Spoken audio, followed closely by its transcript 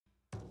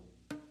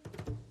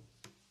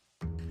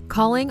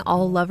Calling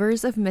all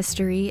lovers of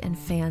mystery and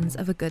fans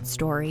of a good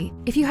story.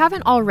 If you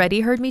haven't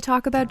already heard me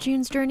talk about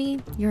June's Journey,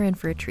 you're in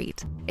for a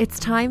treat. It's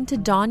time to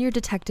don your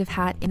detective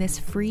hat in this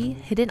free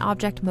hidden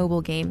object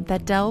mobile game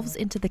that delves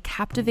into the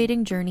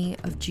captivating journey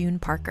of June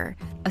Parker,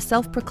 a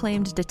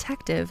self-proclaimed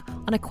detective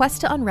on a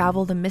quest to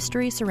unravel the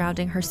mystery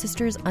surrounding her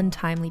sister's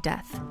untimely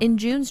death. In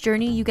June's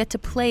Journey, you get to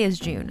play as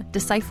June,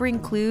 deciphering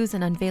clues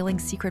and unveiling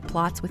secret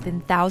plots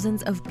within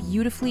thousands of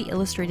beautifully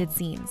illustrated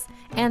scenes.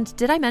 And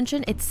did I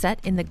mention it's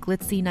set in the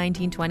glitzy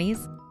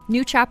 1920s?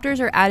 New chapters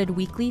are added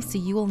weekly, so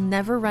you will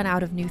never run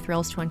out of new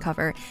thrills to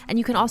uncover, and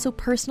you can also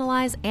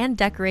personalize and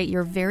decorate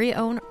your very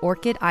own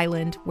Orchid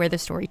Island where the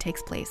story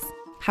takes place.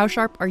 How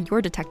sharp are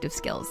your detective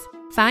skills?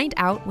 Find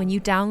out when you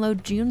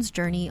download June's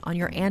Journey on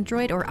your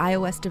Android or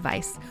iOS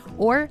device,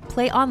 or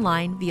play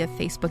online via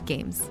Facebook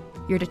Games.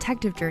 Your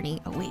detective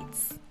journey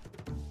awaits.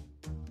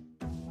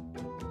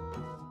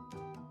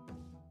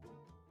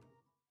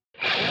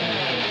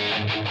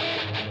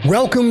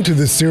 Welcome to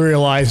the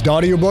serialized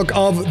audiobook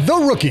of The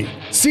Rookie,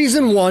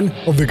 Season 1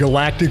 of the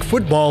Galactic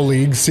Football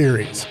League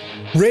series.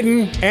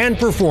 Written and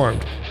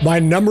performed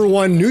by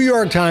 #1 New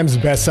York Times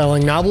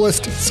bestselling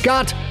novelist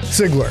Scott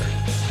Sigler.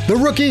 The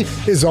Rookie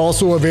is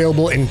also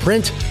available in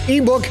print,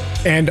 ebook,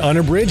 and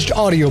unabridged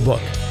audiobook.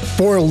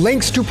 For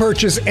links to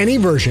purchase any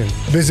version,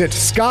 visit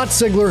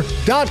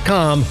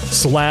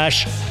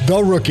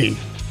scottsigler.com/The Rookie.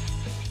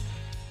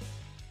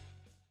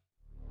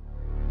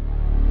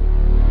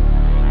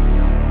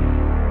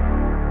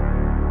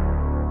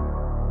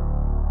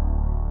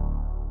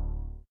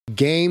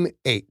 Game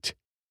 8.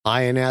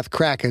 Ionath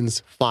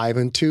Krakens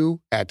 5-2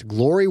 at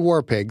Glory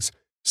Warpigs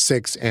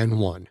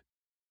 6-1.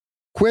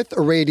 Quith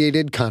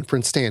irradiated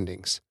conference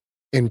standings.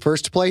 In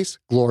first place,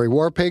 Glory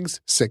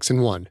Warpigs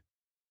 6-1.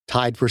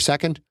 Tied for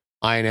second,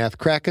 Ionath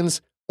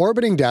Krakens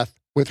orbiting death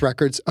with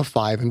records of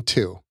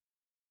 5-2.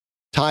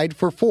 Tied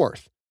for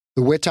fourth,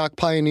 the Wittock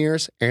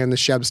Pioneers and the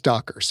Sheb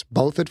Stalkers,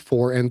 both at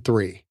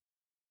 4-3.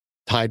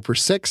 Tied for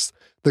sixth,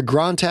 the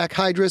Grontak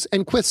Hydras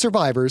and Quith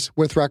Survivors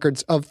with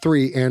records of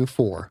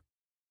 3-4.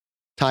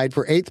 Tied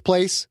for eighth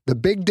place, the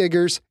Big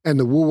Diggers and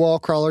the Woo Wall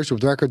Crawlers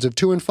with records of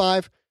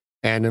 2-5,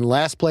 and in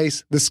last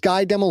place, the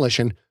Sky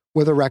Demolition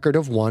with a record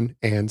of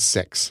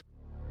 1-6.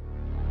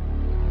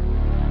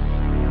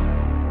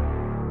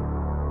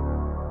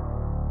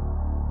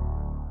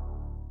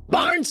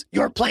 Barnes,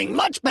 you're playing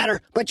much better,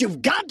 but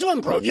you've got to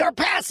improve your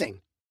passing.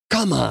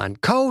 Come on,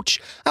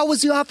 Coach. I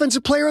was the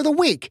Offensive Player of the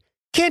Week.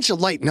 Can't you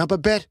lighten up a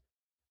bit?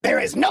 There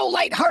is no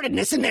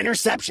lightheartedness in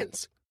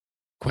interceptions.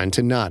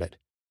 Quentin nodded.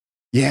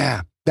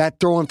 Yeah, that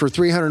throwing for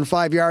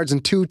 305 yards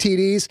and 2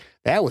 TDs,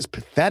 that was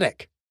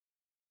pathetic.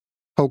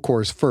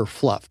 Hokor's fur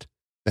fluffed,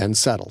 then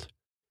settled.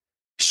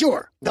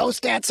 Sure, those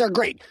stats are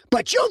great,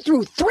 but you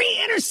threw 3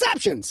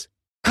 interceptions.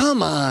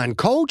 Come on,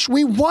 Coach,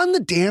 we won the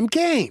damn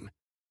game.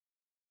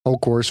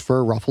 Hokor's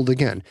fur ruffled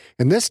again,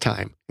 and this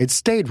time it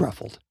stayed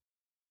ruffled.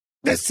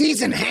 The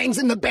season hangs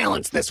in the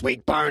balance this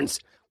week, Barnes.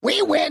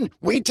 We win,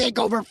 we take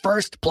over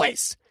first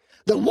place.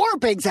 The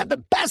Warpigs have the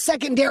best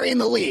secondary in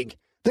the league.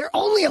 They're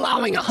only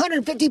allowing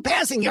 150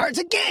 passing yards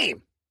a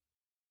game.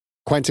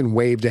 Quentin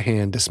waved a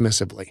hand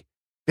dismissively.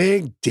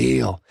 Big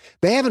deal.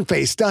 They haven't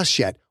faced us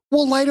yet.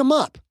 We'll light them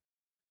up.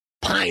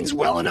 Pine's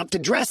well enough to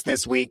dress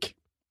this week.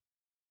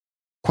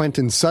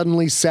 Quentin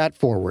suddenly sat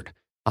forward,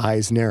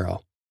 eyes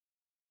narrow.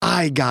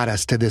 I got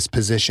us to this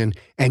position,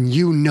 and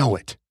you know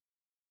it.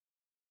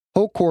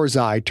 Hokor's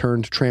eye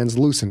turned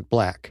translucent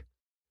black.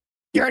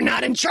 You're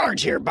not in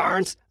charge here,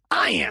 Barnes.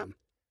 I am.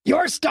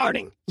 You're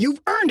starting.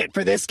 You've earned it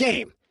for this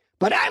game.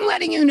 But I'm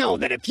letting you know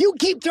that if you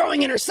keep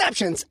throwing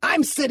interceptions,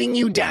 I'm sitting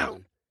you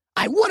down.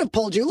 I would have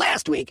pulled you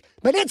last week,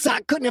 but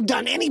Itzhak couldn't have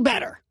done any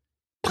better.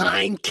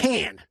 Pine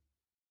can.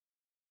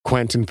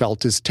 Quentin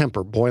felt his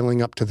temper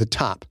boiling up to the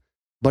top,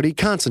 but he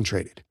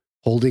concentrated,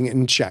 holding it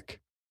in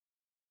check.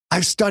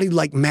 I've studied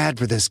like mad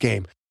for this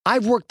game.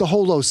 I've worked the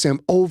holo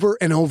sim over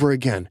and over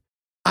again.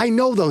 I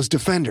know those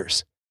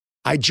defenders.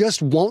 I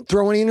just won't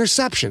throw any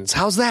interceptions.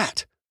 How's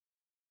that?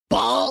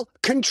 Ball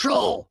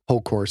control,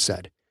 Hokor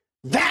said.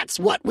 That's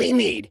what we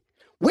need.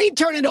 We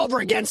turn it over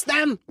against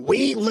them,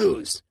 we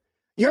lose.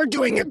 You're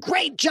doing a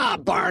great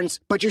job, Barnes,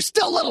 but you're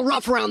still a little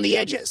rough around the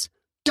edges.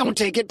 Don't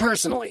take it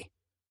personally.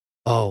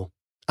 Oh,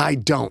 I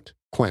don't,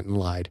 Quentin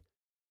lied.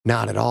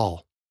 Not at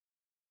all.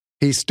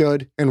 He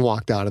stood and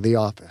walked out of the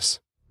office.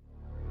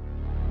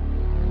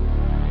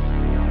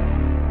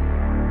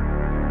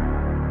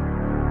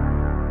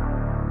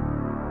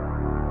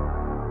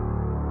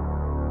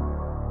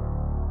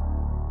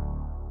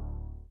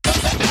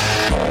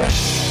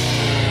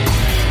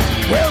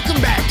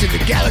 Welcome back to the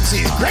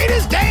Galaxy's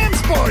greatest damn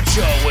sports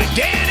show with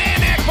Dan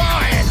and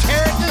Akbar and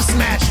Tarek the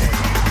Smasher.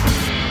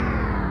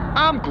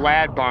 I'm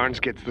glad Barnes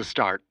gets the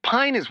start.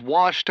 Pine is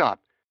washed up.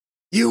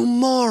 You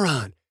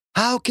moron.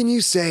 How can you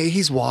say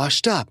he's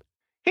washed up?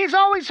 He's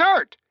always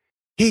hurt.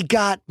 He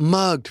got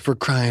mugged, for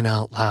crying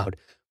out loud.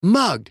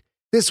 Mugged.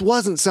 This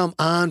wasn't some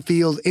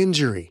on-field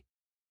injury.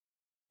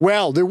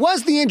 Well, there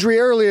was the injury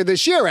earlier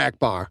this year,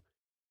 Akbar.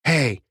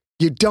 Hey,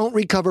 You don't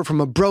recover from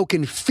a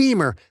broken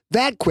femur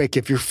that quick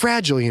if you're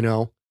fragile, you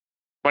know.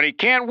 But he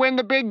can't win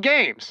the big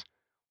games.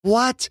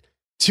 What?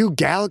 2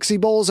 Galaxy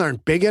Bowls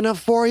aren't big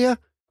enough for you?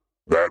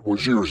 That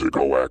was years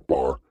ago,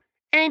 Akbar.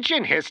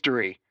 Ancient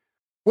history.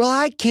 Well,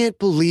 I can't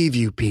believe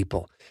you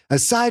people.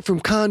 Aside from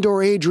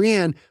Condor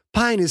Adrian,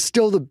 Pine is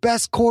still the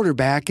best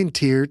quarterback in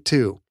Tier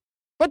 2.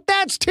 But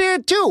that's Tier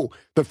 2.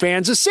 The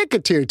fans are sick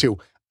of Tier 2.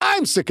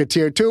 I'm sick of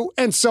Tier 2,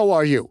 and so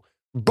are you.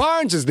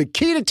 Barnes is the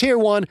key to Tier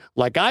 1,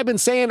 like I've been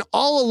saying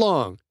all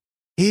along.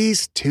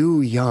 He's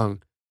too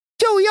young.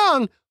 Too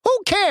young? Who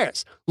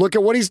cares? Look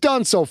at what he's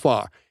done so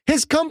far.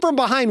 His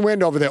come-from-behind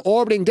win over the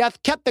Orbiting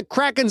Death kept the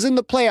Krakens in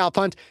the playoff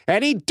hunt,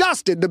 and he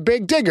dusted the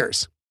Big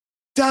Diggers.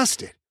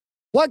 Dusted?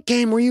 What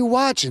game were you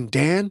watching,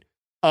 Dan?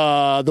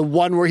 The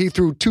one where he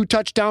threw 2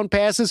 touchdown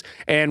passes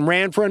and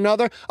ran for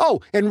another? Oh,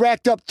 and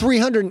racked up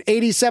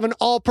 387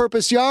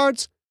 all-purpose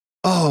yards?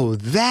 Oh,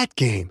 that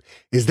game.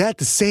 Is that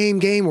the same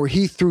game where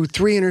he threw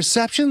 3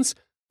 interceptions?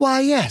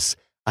 Why, yes,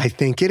 I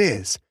think it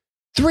is.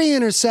 3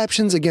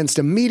 interceptions against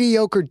a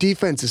mediocre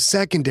defensive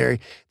secondary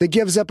that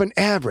gives up an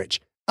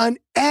average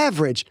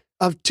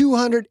of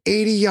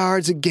 280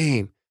 yards a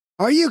game.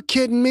 Are you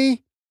kidding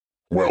me?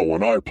 Well,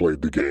 when I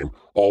played the game,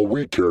 all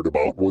we cared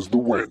about was the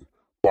win.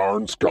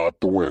 Barnes got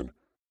the win.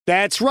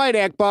 That's right,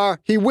 Akbar.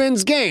 He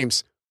wins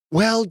games.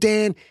 Well,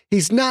 Dan,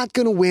 he's not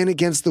going to win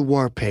against the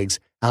War Pigs.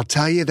 I'll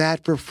tell you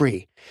that for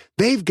free.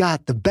 They've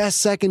got the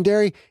best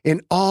secondary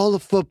in all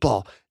of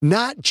football,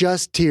 not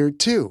just Tier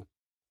 2.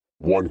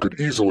 One could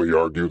easily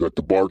argue that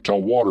the Bartow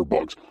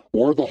Waterbugs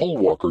or the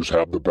Hullwalkers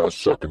have the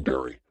best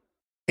secondary.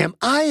 Am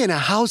I in a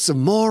house of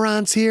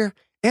morons here?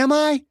 Am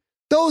I?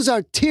 Those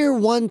are Tier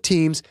 1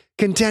 teams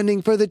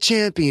contending for the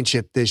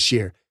championship this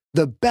year.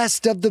 The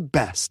best of the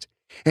best.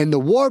 And the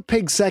War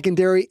Pig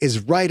secondary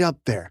is right up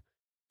there.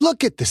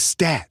 Look at the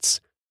stats.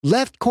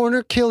 Left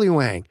corner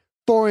Killiwang,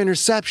 4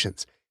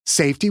 interceptions.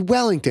 Safety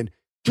Wellington,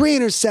 3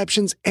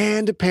 interceptions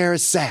and a pair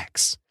of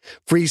sacks.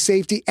 Free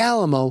safety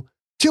Alamo,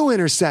 2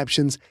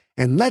 interceptions.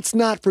 And let's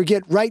not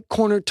forget right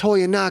corner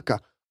Toyonaka,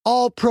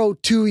 all-pro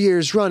 2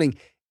 years running,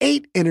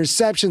 8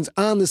 interceptions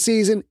on the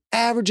season,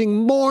 averaging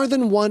more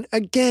than 1 a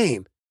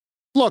game.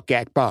 Look,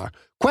 Akbar,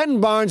 Quentin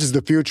Barnes is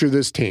the future of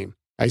this team.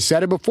 I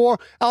said it before,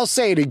 I'll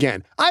say it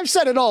again. I've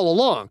said it all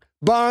along.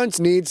 Barnes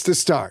needs to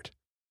start.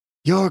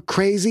 You're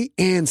crazy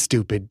and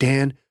stupid,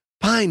 Dan.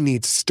 Pine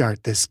needs to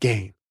start this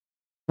game.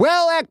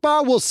 Well,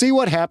 Akbar, we'll see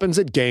what happens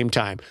at game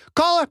time.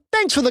 Caller,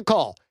 thanks for the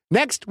call.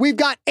 Next, we've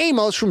got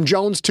Amos from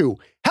Jones 2.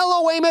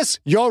 Hello, Amos.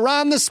 You're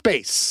on the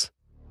space.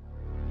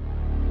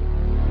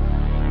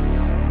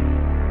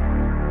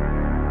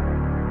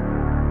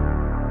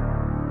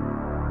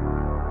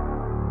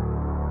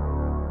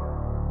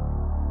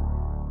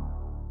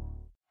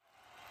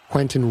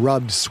 Quentin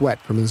rubbed sweat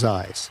from his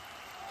eyes.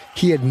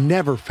 He had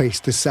never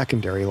faced a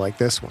secondary like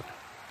this one.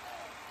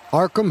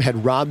 Arkham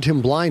had robbed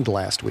him blind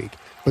last week,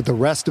 but the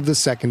rest of the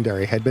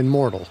secondary had been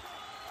mortal.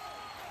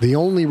 The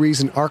only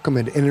reason Arkham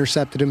had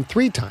intercepted him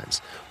 3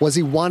 times was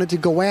he wanted to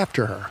go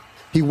after her.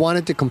 He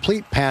wanted to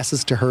complete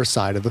passes to her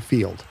side of the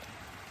field.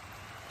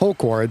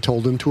 Hokor had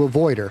told him to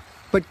avoid her,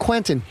 but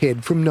Quentin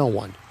hid from no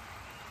one.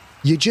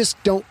 You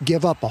just don't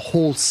give up a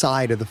whole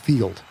side of the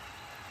field.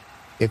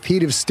 If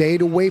he'd have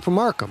stayed away from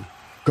Arkham,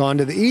 gone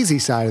to the easy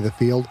side of the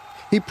field,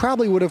 he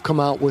probably would have come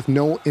out with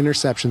no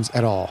interceptions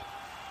at all.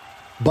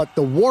 But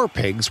the War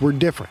Pigs were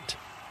different.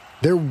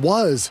 There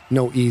was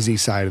no easy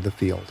side of the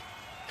field.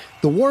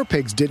 The War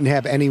Pigs didn't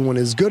have anyone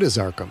as good as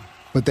Arkham,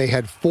 but they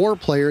had 4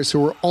 players who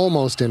were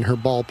almost in her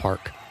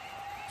ballpark.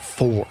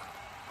 4.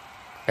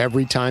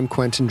 Every time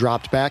Quentin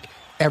dropped back,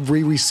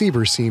 every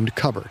receiver seemed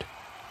covered.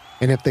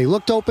 And if they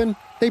looked open,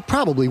 they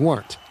probably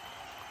weren't.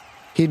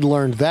 He'd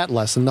learned that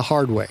lesson the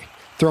hard way,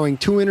 throwing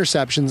 2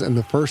 interceptions in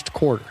the first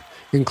quarter,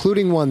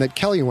 including one that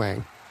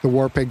Killiwang, the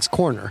War Pigs'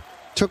 corner,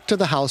 took to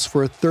the house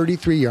for a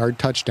 33-yard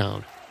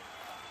touchdown.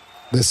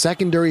 The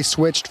secondary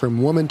switched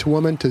from woman to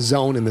woman to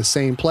zone in the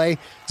same play,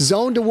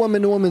 zone to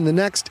woman the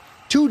next,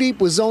 2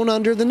 deep with zone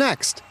under the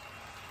next.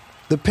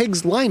 The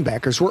Pigs'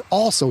 linebackers were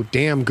also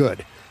damn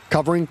good,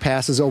 covering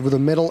passes over the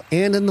middle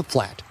and in the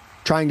flat,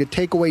 trying to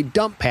take away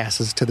dump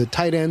passes to the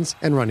tight ends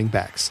and running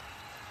backs.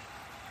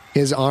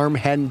 His arm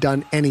hadn't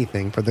done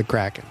anything for the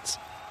Krakens.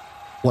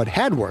 What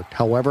had worked,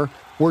 however,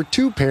 were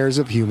 2 pairs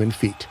of human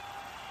feet,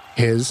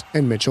 his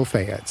and Mitchell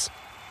Fayad's.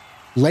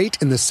 Late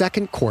in the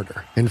second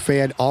quarter, and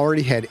Fayad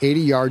already had 80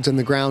 yards on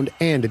the ground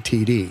and a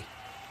TD.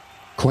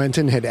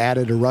 Quentin had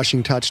added a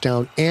rushing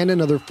touchdown and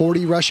another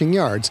 40 rushing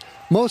yards,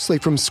 mostly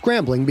from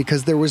scrambling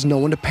because there was no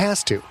one to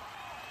pass to.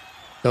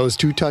 Those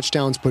 2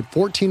 touchdowns put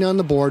 14 on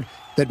the board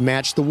that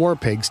matched the War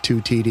Pigs' 2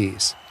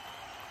 TDs.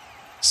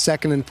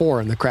 2nd and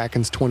 4 in the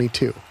Krakens'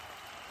 22.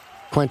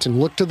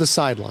 Quentin looked to the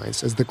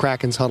sidelines as the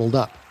Krakens huddled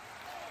up.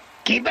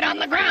 Keep it on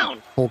the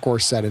ground,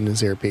 Hokor said in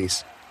his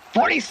earpiece.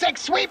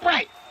 46 sweep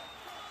right.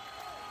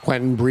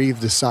 Quentin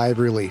breathed a sigh of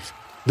relief,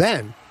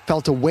 then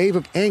felt a wave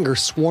of anger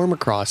swarm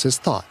across his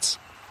thoughts.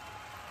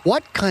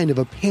 What kind of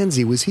a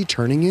pansy was he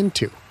turning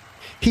into?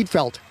 He'd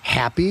felt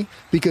happy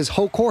because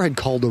Hokor had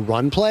called a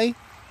run play?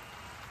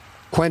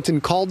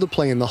 Quentin called the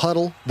play in the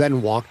huddle,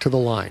 then walked to the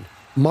line,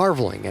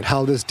 marveling at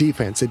how this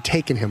defense had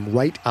taken him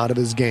right out of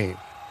his game.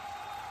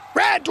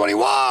 Red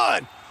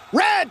 21!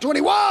 Red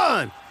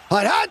 21!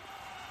 Hut, hut!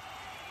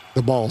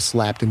 The ball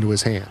slapped into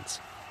his hands.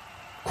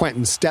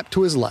 Quentin stepped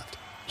to his left,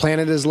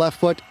 planted his left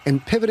foot,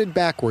 and pivoted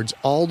backwards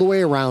all the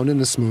way around in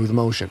a smooth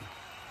motion.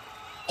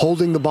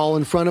 Holding the ball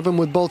in front of him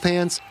with both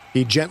hands,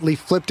 he gently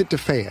flipped it to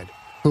Fayed,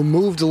 who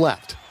moved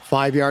left,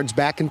 5 yards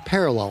back and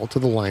parallel to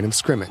the line of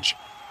scrimmage.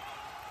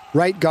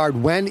 Right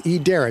guard Wen E.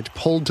 Darrett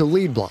pulled to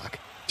lead block,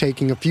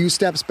 taking a few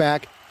steps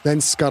back, then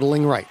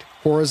scuttling right,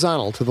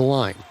 horizontal to the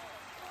line.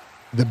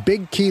 The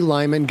big key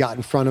lineman got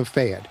in front of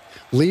Fayed,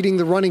 leading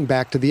the running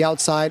back to the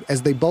outside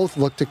as they both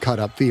looked to cut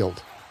upfield.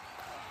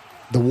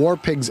 The War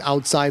Pigs'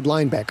 outside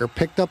linebacker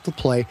picked up the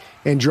play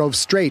and drove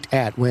straight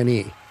at Wen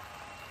E.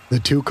 The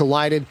two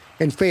collided,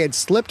 and Fayed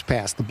slipped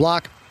past the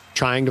block,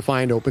 trying to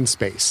find open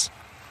space.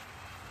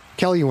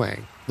 Kelly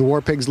Wang, the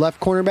War Pigs'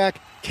 left cornerback,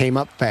 came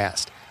up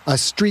fast, a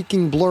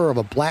streaking blur of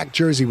a black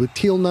jersey with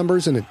teal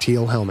numbers and a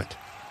teal helmet.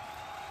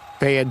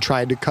 Fayed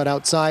tried to cut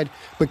outside,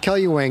 but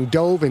Kelly Wang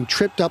dove and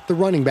tripped up the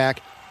running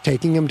back,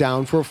 taking him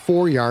down for a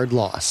 4-yard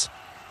loss.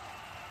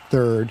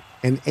 3rd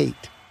and 8.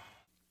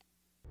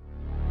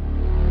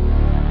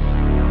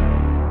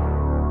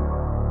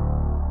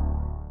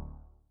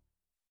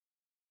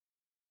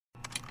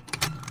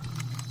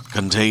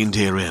 Contained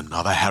herein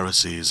are the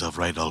heresies of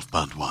Radolf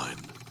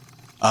Burntwine,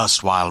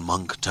 erstwhile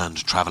monk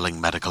turned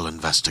traveling medical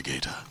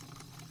investigator.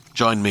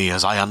 Join me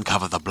as I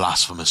uncover the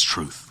blasphemous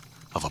truth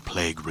of a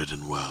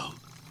plague-ridden world,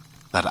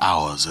 that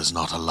ours is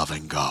not a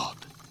loving God,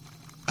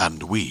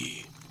 and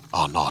we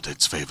are not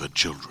its favored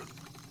children.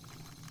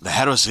 The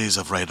heresies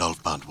of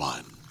Radolf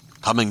Burntwine,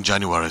 coming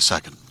January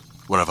 2nd,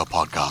 wherever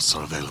podcasts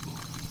are available.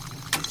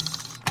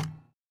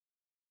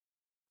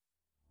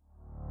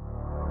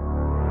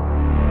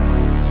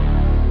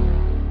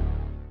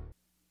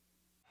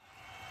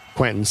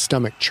 Quentin's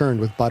stomach churned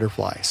with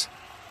butterflies.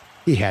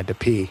 He had to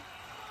pee.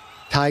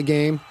 Tie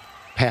game,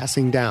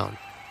 passing down,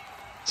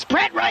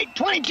 Spread right,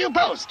 22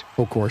 post.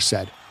 Okor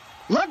said.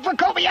 Look for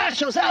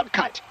Kobayashi's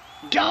outcut.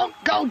 Don't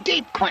go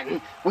deep,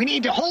 Quentin. We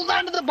need to hold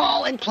on to the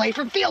ball and play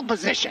for field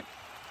position.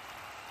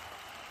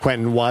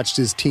 Quentin watched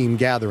his team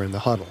gather in the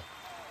huddle.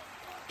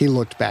 He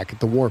looked back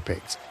at the War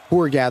Pigs, who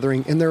were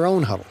gathering in their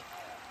own huddle.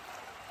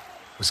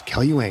 Was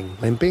Kelly Wang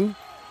limping?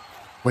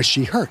 Was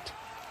she hurt?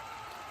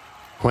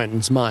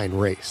 Quentin's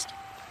mind raced.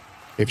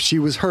 If she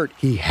was hurt,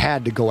 he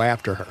had to go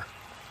after her.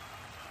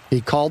 He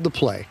called the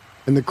play,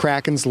 and the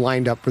Krakens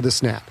lined up for the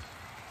snap.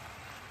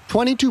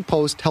 22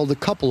 post held a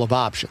couple of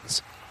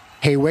options.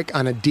 Haywick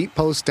on a deep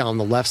post down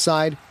the left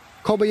side,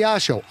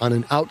 Kobayashi on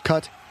an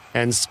outcut,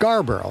 and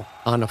Scarborough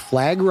on a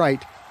flag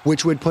right,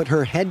 which would put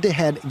her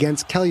head-to-head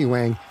against Kelly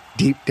Wang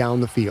deep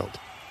down the field.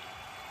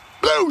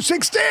 Blue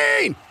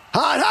 16!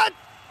 Hot, hot!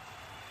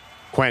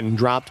 Quentin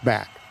dropped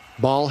back,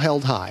 ball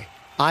held high,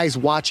 eyes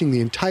watching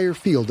the entire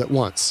field at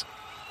once.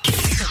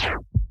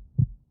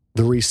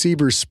 The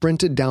receiver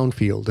sprinted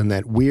downfield in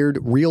that weird,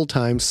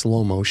 real-time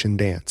slow-motion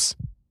dance.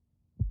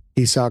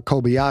 He saw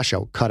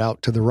Kobayashi cut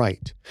out to the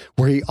right,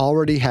 where he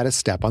already had a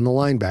step on the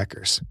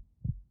linebackers.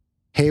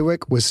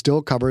 Haywick was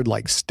still covered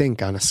like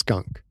stink on a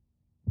skunk.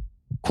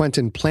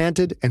 Quentin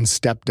planted and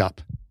stepped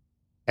up.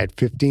 At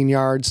 15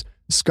 yards,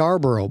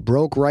 Scarborough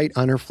broke right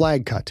on her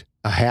flag cut,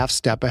 a half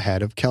step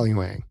ahead of Kelly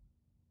Wang.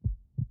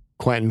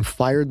 Quentin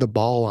fired the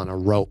ball on a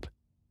rope.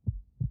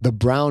 The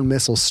brown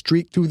missile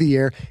streaked through the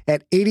air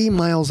at 80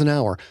 miles an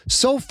hour,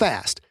 so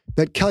fast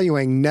that Kelly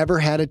Wang never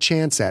had a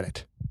chance at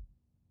it.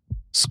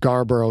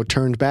 Scarborough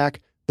turned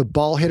back, the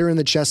ball hit her in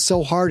the chest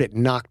so hard it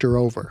knocked her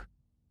over.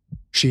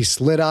 She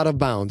slid out of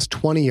bounds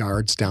 20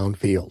 yards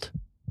downfield.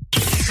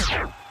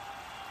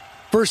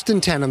 1st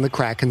and 10 on the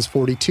Krakens'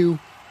 42,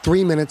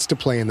 3 minutes to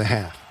play in the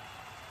half.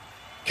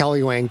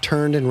 Kelly Wang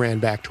turned and ran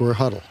back to her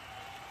huddle.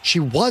 She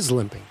was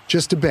limping,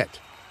 just a bit.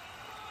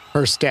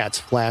 Her stats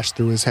flashed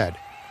through his head.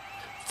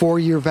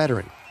 4-year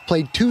veteran,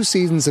 played 2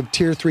 seasons of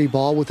Tier 3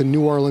 ball with the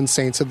New Orleans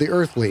Saints of the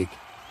Earth League.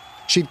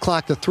 She'd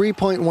clocked a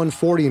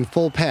 3.140 in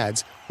full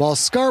pads, while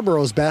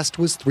Scarborough's best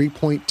was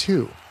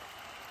 3.2.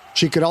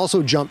 She could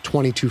also jump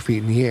 22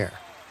 feet in the air.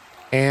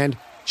 And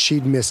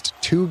she'd missed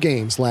 2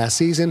 games last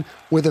season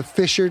with a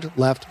fissured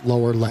left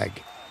lower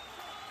leg.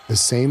 The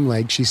same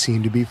leg she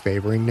seemed to be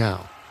favoring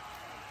now.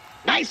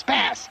 Nice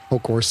pass.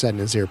 Okor said in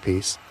his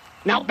earpiece.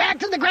 Now back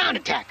to the ground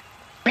attack.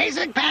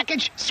 Basic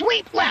package,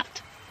 sweep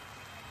left.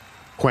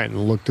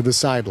 Quentin looked to the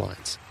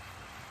sidelines.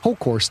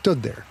 Okor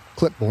stood there,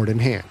 clipboard in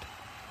hand.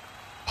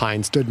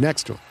 Pine stood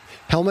next to him,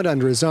 helmet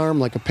under his arm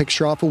like a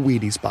picture off a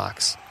Wheaties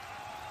box.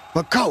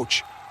 But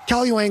coach,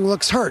 Kelly Wang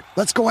looks hurt.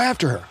 Let's go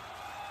after her.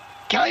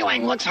 Kelly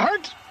Wang looks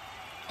hurt?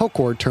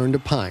 Okor turned to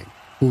Pine,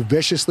 who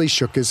viciously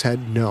shook his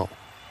head no.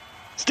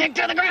 Stick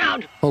to the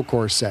ground,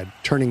 Okor said,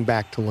 turning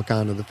back to look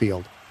onto the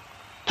field.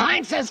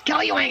 Pine says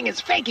Kelly Wang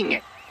is faking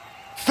it.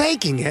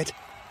 Faking it?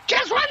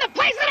 Just run the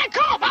plays that I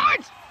call,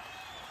 Barnes!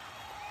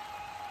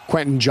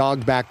 Quentin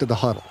jogged back to the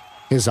huddle,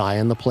 his eye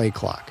on the play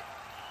clock.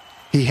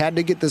 He had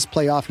to get this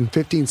play off in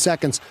 15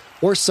 seconds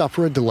or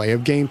suffer a delay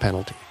of game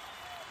penalty.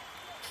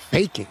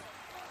 Faking?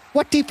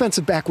 What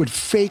defensive back would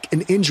fake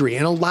an injury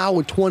and allow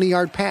a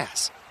 20-yard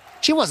pass?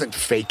 She wasn't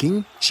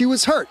faking. She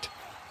was hurt.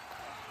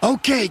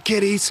 Okay,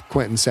 kiddies,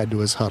 Quentin said to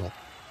his huddle.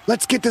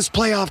 Let's get this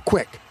play off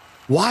quick.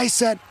 Y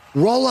set,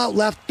 roll out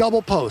left,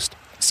 double post.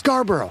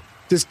 Scarborough,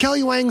 does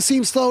Kelly Wang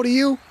seem slow to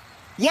you?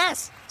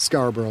 Yes,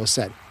 Scarborough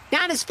said.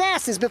 not as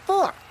fast as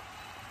before.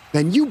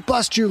 Then you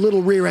bust your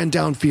little rear end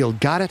downfield,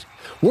 got it?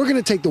 We're going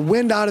to take the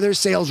wind out of their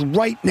sails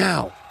right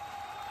now.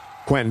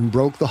 Quentin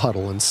broke the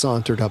huddle and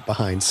sauntered up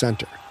behind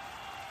center.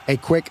 A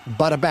quick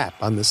bada-bap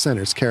on the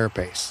center's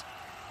carapace.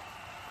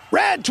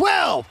 Red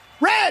 12!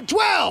 Red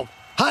 12!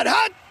 Hut,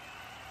 hut!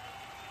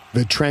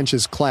 The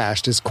trenches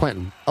clashed as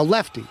Quentin, a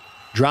lefty,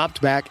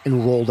 dropped back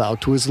and rolled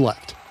out to his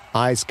left,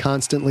 eyes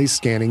constantly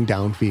scanning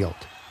downfield.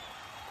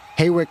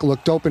 Haywick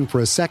looked open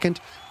for a second,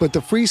 but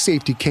the free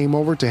safety came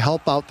over to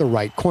help out the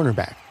right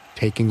cornerback,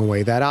 taking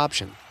away that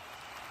option.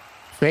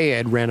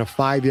 Fayed ran a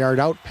 5-yard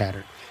out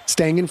pattern,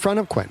 staying in front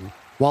of Quentin,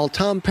 while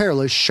Tom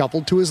Perilous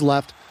shuffled to his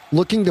left,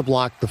 looking to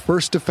block the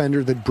first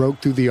defender that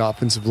broke through the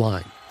offensive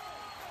line.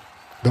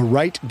 The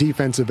right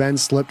defensive end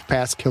slipped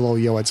past Kilo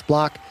Yoet's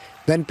block,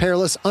 then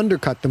Perilous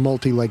undercut the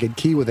multi-legged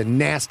Key with a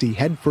nasty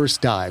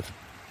head-first dive.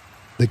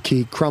 The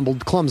Key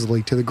crumbled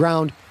clumsily to the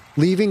ground,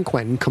 leaving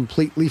Quentin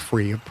completely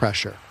free of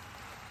pressure.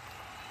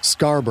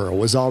 Scarborough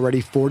was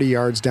already 40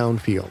 yards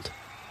downfield,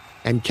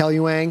 and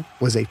Kellyuang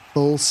was a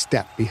full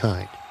step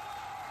behind.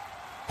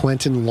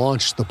 Quentin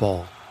launched the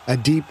ball, a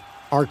deep,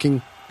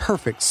 arcing,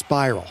 perfect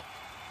spiral.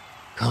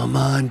 "Come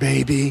on,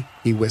 baby,"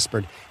 he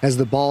whispered as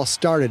the ball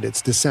started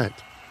its descent.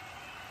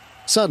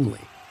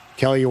 Suddenly,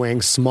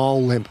 Kellyuang's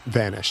small limp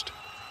vanished.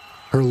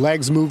 Her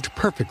legs moved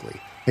perfectly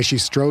as she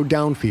strode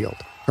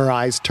downfield, her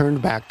eyes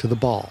turned back to the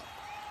ball.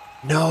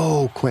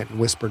 "No," Quentin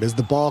whispered as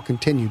the ball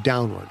continued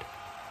downward.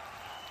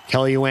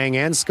 Kellyuang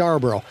and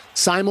Scarborough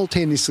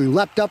simultaneously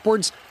leapt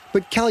upwards,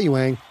 but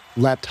Kellyuang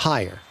leapt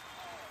higher.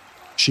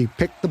 She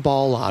picked the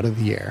ball out of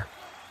the air.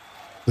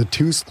 The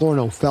two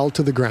Sklorno fell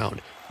to the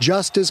ground,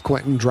 just as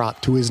Quentin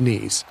dropped to his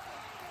knees.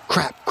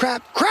 "Crap,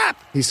 crap, crap!"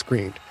 he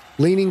screamed,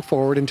 leaning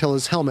forward until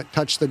his helmet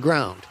touched the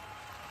ground.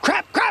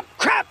 Crap, crap,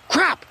 crap,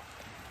 crap!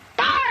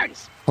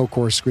 Barnes!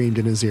 Hokor screamed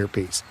in his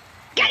earpiece.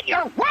 Get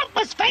your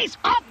worthless face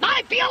off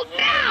my field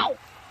now!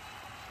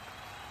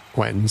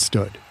 Quentin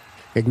stood,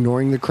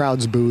 ignoring the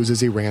crowd's boos as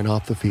he ran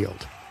off the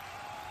field.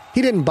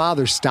 He didn't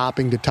bother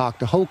stopping to talk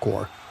to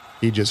Hokor.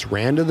 He just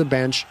ran to the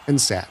bench and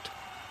sat.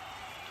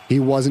 He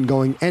wasn't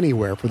going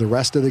anywhere for the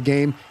rest of the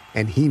game,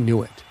 and he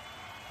knew it.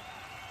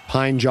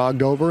 Pine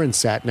jogged over and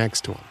sat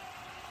next to him.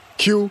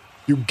 "Q,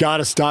 you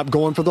gotta stop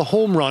going for the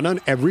home run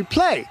on every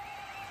play.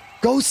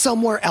 Go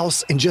somewhere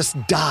else and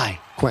just die,"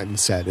 Quentin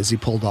said as he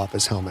pulled off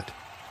his helmet.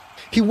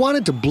 He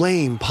wanted to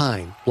blame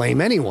Pine,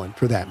 blame anyone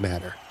for that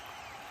matter.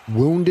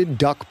 Wounded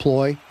duck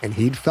ploy, and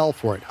he'd fell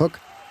for it, hook,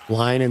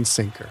 line, and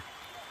sinker.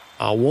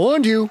 "I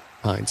warned you,"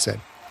 Pine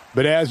said,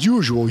 "but as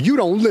usual, you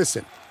don't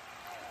listen.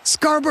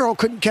 Scarborough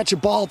couldn't catch a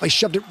ball if I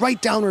shoved it right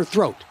down her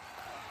throat."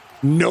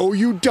 "No,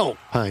 you don't,"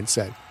 Pine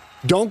said.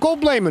 "Don't go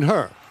blaming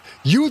her.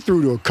 You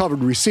threw to a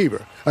covered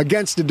receiver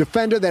against a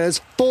defender that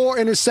has 4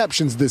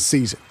 interceptions this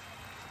season."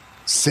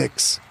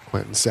 "6,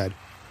 Quentin said.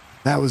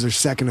 "That was her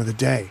second of the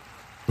day."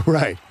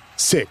 "Right,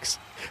 6.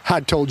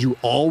 I told you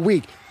all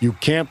week you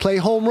can't play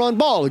home run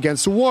ball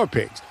against the War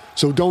Pigs,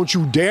 so don't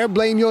you dare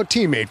blame your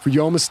teammate for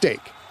your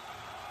mistake."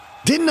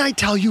 "Didn't I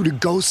tell you to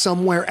go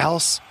somewhere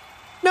else?"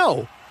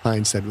 "No,"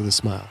 Pine said with a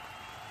smile.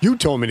 "You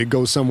told me to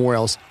go somewhere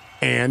else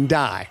and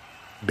die.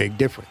 Big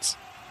difference."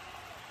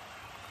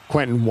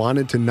 Quentin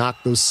wanted to knock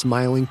those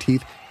smiling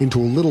teeth into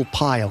a little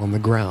pile on the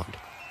ground.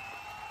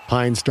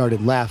 Pine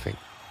started laughing,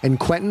 and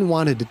Quentin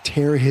wanted to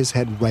tear his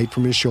head right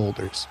from his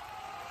shoulders.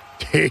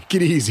 "Take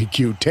it easy,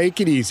 Q,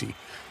 take it easy.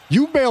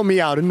 You bailed me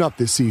out enough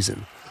this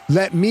season.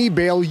 Let me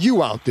bail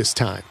you out this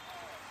time."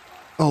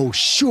 "Oh,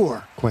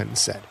 sure," Quentin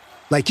said.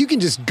 "Like you can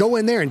just go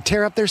in there and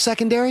tear up their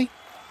secondary?"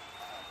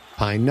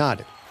 Pine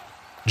nodded.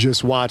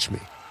 "Just watch me.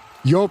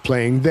 You're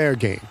playing their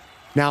game.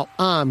 Now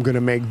I'm going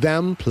to make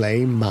them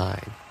play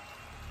mine."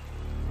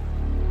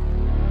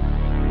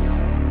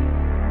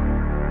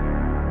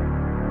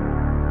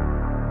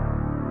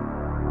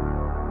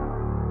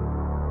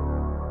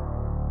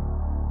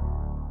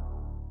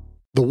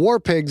 The War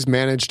Pigs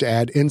managed to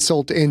add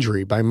insult to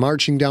injury by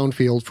marching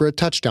downfield for a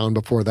touchdown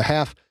before the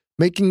half,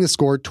 making the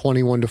score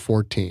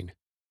 21-14.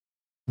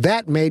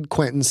 That made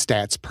Quentin's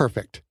stats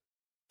perfect.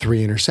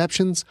 3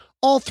 interceptions,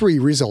 all 3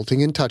 resulting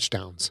in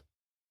touchdowns.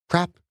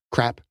 Crap,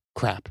 crap,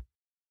 crap.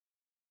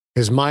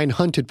 His mind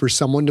hunted for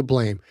someone to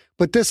blame,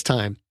 but this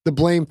time the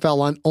blame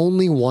fell on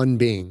only one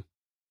being: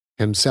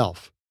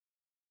 himself.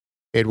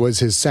 It was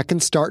his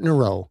second start in a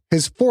row,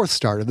 his 4th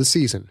start of the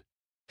season.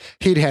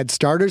 He'd had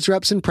starters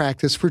reps in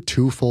practice for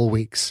 2 full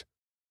weeks.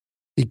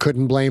 He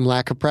couldn't blame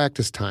lack of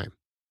practice time.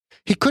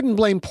 He couldn't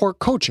blame poor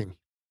coaching.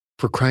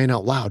 For crying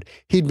out loud,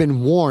 he'd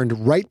been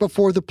warned right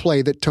before the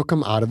play that took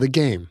him out of the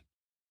game.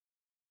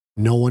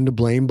 No one to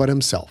blame but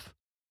himself.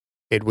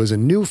 It was a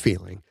new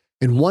feeling,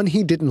 and one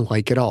he didn't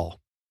like at all.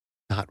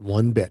 Not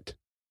one bit.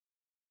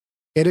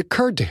 It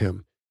occurred to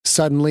him,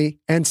 suddenly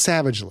and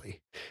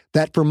savagely,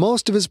 that for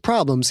most of his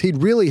problems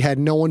he'd really had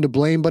no one to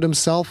blame but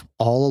himself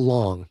all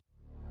along.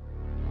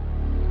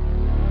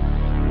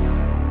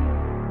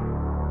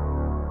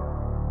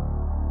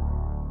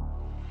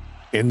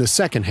 In the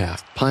second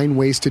half, Pine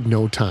wasted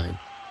no time.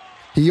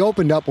 He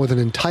opened up with an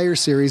entire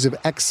series of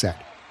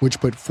X-set,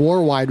 which put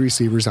 4 wide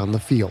receivers on the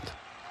field.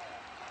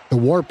 The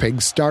War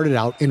Pigs started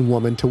out in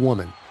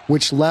woman-to-woman,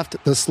 which left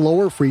the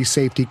slower free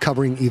safety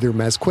covering either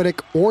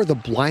Mesquitic or the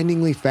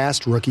blindingly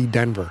fast rookie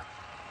Denver.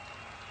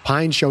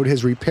 Pine showed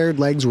his repaired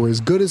legs were as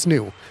good as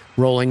new,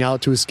 rolling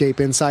out to escape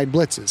inside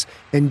blitzes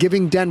and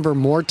giving Denver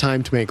more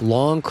time to make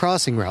long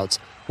crossing routes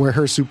where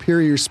her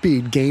superior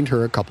speed gained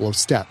her a couple of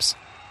steps.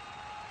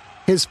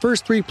 His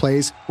first 3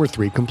 plays were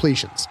 3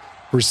 completions,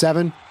 for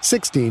 7,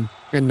 16,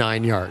 and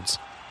 9 yards.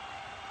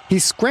 He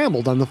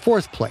scrambled on the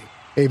 4th play,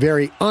 a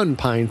very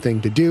un-Pine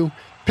thing to do,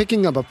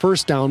 picking up a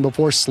first down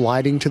before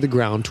sliding to the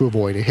ground to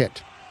avoid a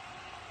hit.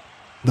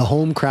 The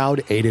home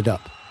crowd ate it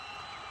up.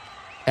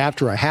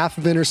 After a half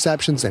of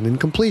interceptions and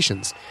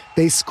incompletions,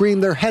 they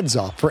screamed their heads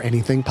off for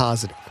anything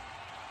positive.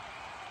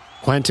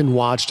 Quentin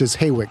watched as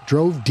Haywick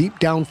drove deep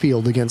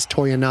downfield against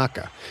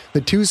Toyonaka,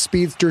 the 2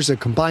 speedsters a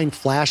combined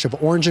flash of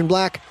orange and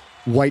black,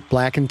 white,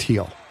 black, and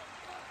teal.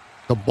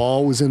 The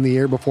ball was in the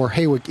air before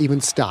Haywick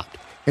even stopped,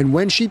 and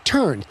when she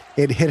turned,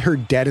 it hit her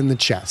dead in the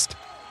chest.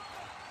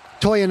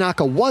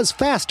 Toyonaka was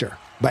faster,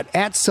 but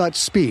at such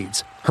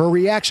speeds, her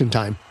reaction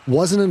time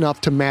wasn't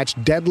enough to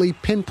match deadly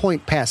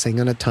pinpoint passing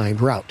on a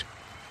timed route.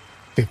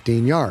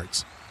 15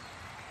 yards.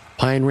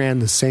 Pine ran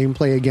the same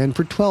play again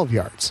for 12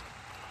 yards.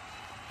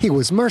 He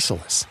was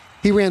merciless.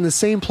 He ran the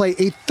same play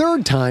a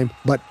 3rd time,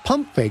 but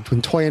pump-faked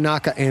when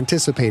Toyonaka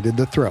anticipated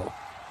the throw.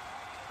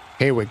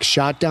 Haywick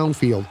shot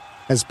downfield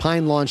as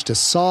Pine launched a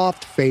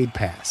soft fade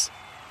pass.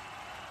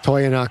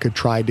 Toyonaka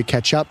tried to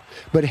catch up,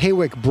 but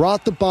Haywick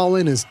brought the ball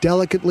in as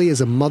delicately as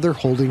a mother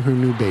holding her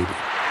new baby.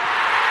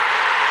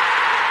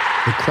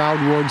 The crowd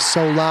roared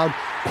so loud,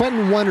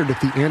 Quentin wondered if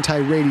the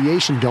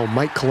anti-radiation dome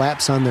might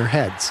collapse on their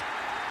heads.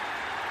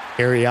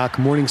 Ariak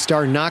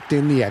Morningstar knocked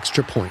in the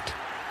extra point.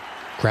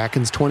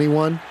 Krakens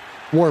 21,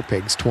 War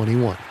Pigs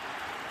 21.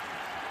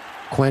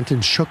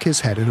 Quentin shook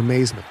his head in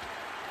amazement.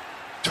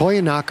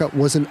 Toyonaka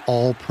was an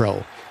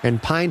all-pro,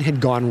 and Pine had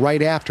gone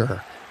right after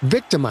her,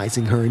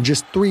 victimizing her in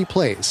just 3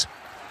 plays.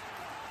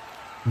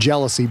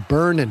 Jealousy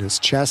burned in his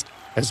chest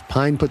as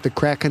Pine put the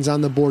Krakens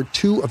on the board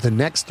 2 of the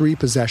next 3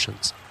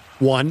 possessions,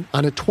 one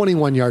on a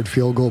 21-yard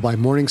field goal by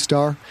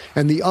Morningstar,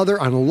 and the other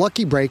on a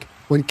lucky break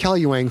when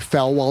Kalyuang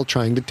fell while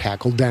trying to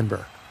tackle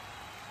Denver.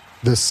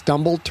 The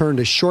stumble turned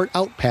a short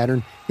out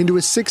pattern into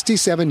a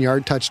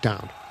 67-yard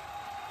touchdown.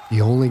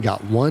 He only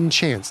got 1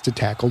 chance to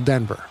tackle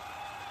Denver.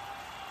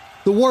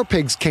 The War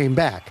Pigs came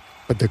back,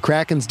 but the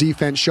Kraken's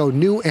defense showed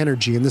new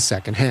energy in the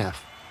second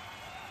half.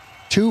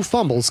 2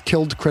 fumbles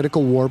killed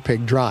critical War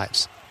Pig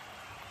drives.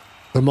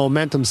 The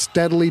momentum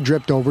steadily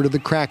dripped over to the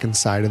Kraken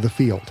side of the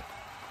field.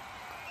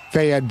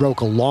 Fayed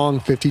broke a long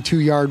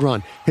 52-yard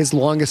run, his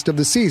longest of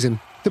the season,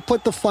 to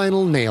put the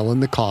final nail in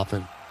the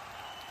coffin.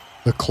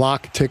 The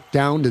clock ticked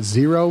down to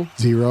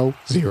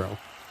 0-0-0.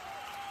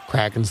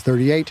 Krakens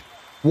 38,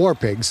 War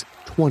Pigs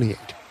 28.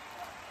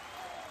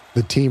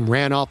 The team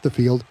ran off the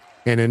field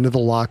and into the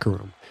locker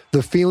room,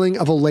 the feeling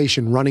of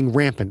elation running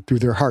rampant through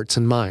their hearts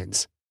and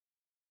minds.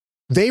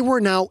 They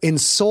were now in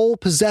sole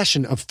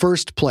possession of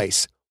first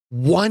place,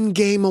 1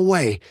 game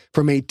away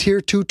from a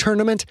Tier 2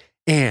 tournament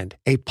and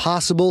a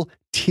possible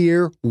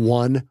Tier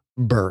 1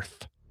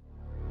 berth.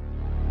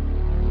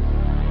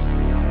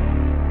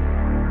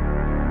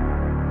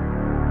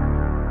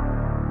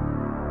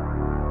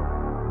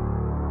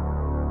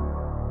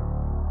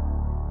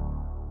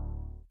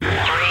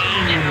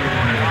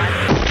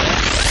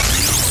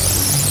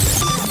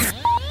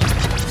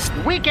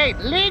 Week 8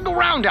 League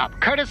Roundup,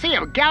 courtesy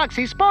of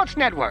Galaxy Sports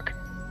Network.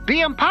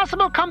 The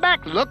impossible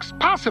comeback looks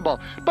possible,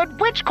 but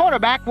which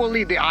quarterback will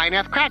lead the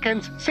INF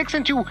Krakens,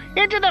 6-2,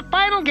 into the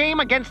final game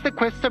against the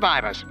Quith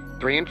Survivors,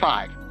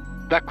 3-5?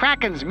 The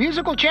Krakens'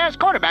 musical chairs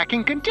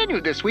quarterbacking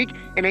continued this week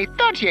in a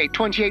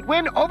 38-28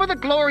 win over the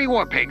Glory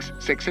War Pigs,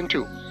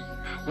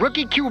 6-2.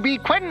 Rookie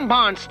QB Quentin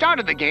Barnes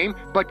started the game,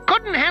 but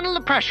couldn't handle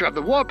the pressure of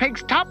the War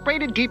Pigs'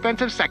 top-rated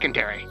defensive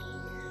secondary.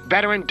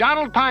 Veteran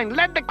Donald Pine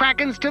led the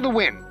Krakens to the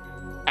win.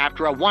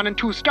 After a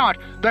 1-2 start,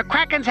 the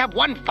Krakens have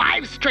won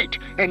 5 straight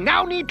and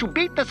now need to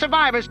beat the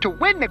Survivors to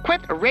win the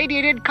Quith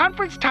Irradiated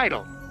Conference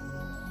title.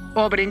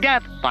 Orbiting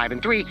Death,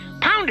 5-3,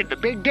 pounded the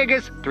Big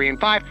Diggers,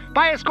 3-5,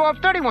 by a score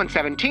of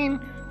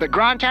 31-17. The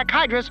Grontak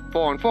Hydras,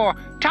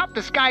 4-4, topped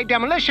the Sky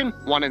Demolition,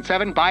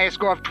 1-7, by a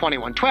score of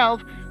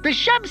 21-12. The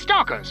Sheb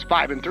Stalkers,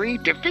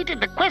 5-3, defeated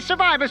the Quith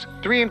Survivors,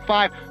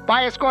 3-5,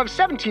 by a score of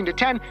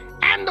 17-10.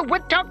 And the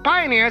Wittuck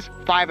Pioneers,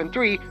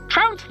 5-3,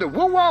 trounced the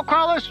Woo Wall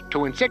Crawlers,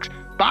 2-6,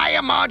 by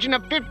a margin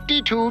of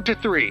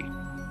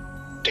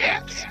 52-3.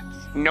 Deaths.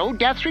 No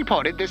deaths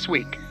reported this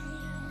week.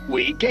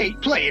 Week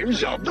 8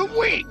 Players of the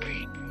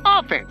Week.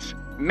 Offense: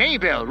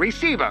 Mayville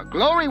receiver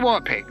Glory War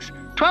Pigs,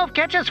 12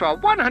 catches for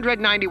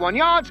 191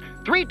 yards,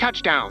 3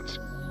 touchdowns.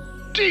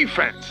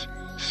 Defense.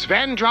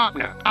 Sven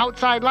Dropner,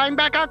 outside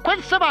linebacker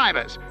with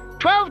survivors,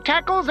 12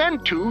 tackles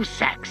and 2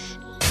 sacks.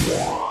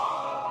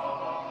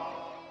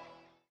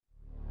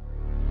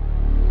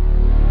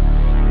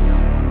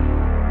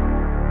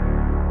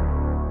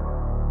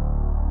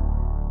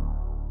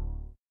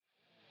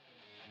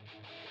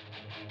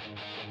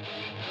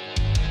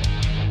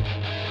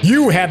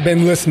 You have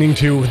been listening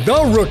to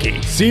The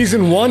Rookie,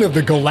 Season 1 of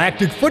the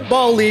Galactic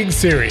Football League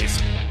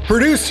Series.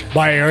 Produced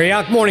by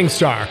Ariak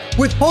Morningstar,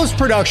 with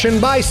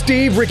post-production by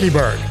Steve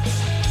Rickyberg.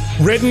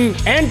 Written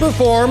and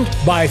performed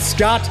by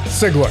Scott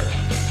Sigler.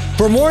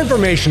 For more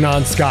information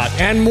on Scott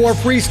and more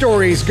free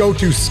stories, go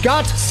to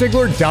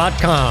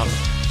scottsigler.com.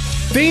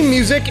 Theme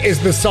music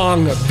is the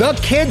song The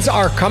Kids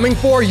Are Coming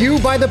For You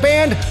by the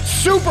band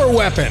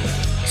Superweapon.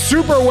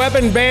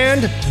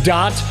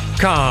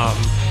 Superweaponband.com.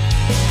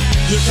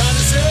 You kinda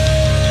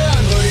say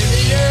I'm in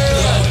the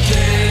air. The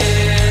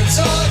kids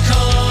are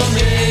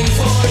coming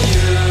for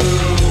you.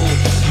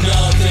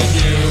 Nothing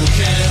you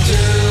can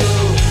do.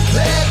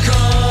 They're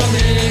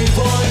coming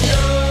for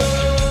you.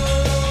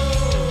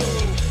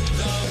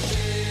 The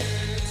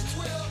kids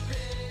will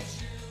pick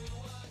you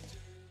up.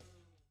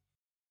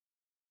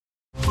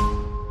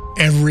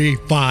 Every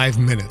 5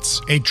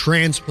 minutes, a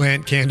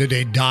transplant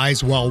candidate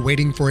dies while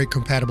waiting for a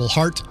compatible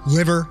heart,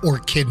 liver, or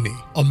kidney.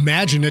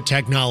 Imagine a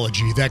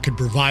technology that could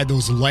provide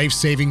those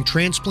life-saving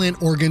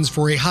transplant organs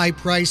for a high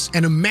price,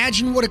 and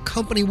imagine what a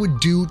company would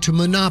do to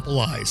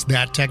monopolize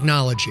that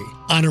technology.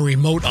 On a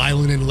remote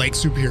island in Lake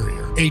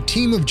Superior, a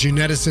team of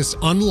geneticists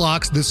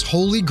unlocks this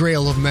holy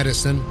grail of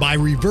medicine by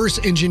reverse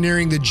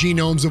engineering the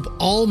genomes of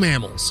all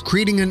mammals,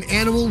 creating an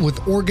animal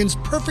with organs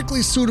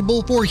perfectly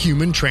suitable for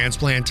human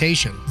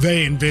transplantation.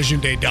 They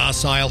envisioned a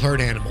docile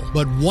herd animal,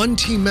 but one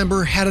team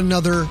member had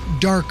another,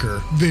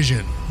 darker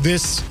vision.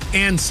 This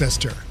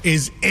ancestor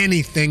is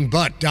anything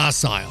but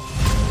docile.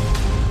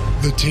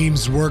 The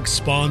team's work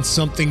spawned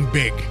something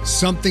big,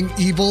 something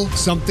evil,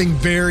 something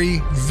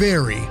very,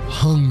 very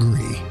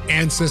hungry.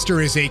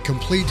 Ancestor is a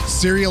complete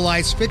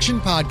serialized fiction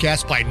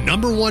podcast by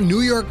 #1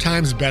 New York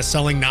Times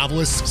bestselling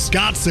novelist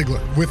Scott Sigler,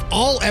 with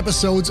all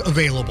episodes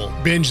available.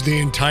 Binge the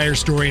entire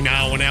story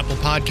now on Apple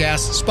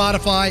Podcasts,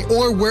 Spotify,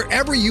 or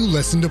wherever you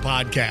listen to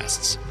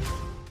podcasts.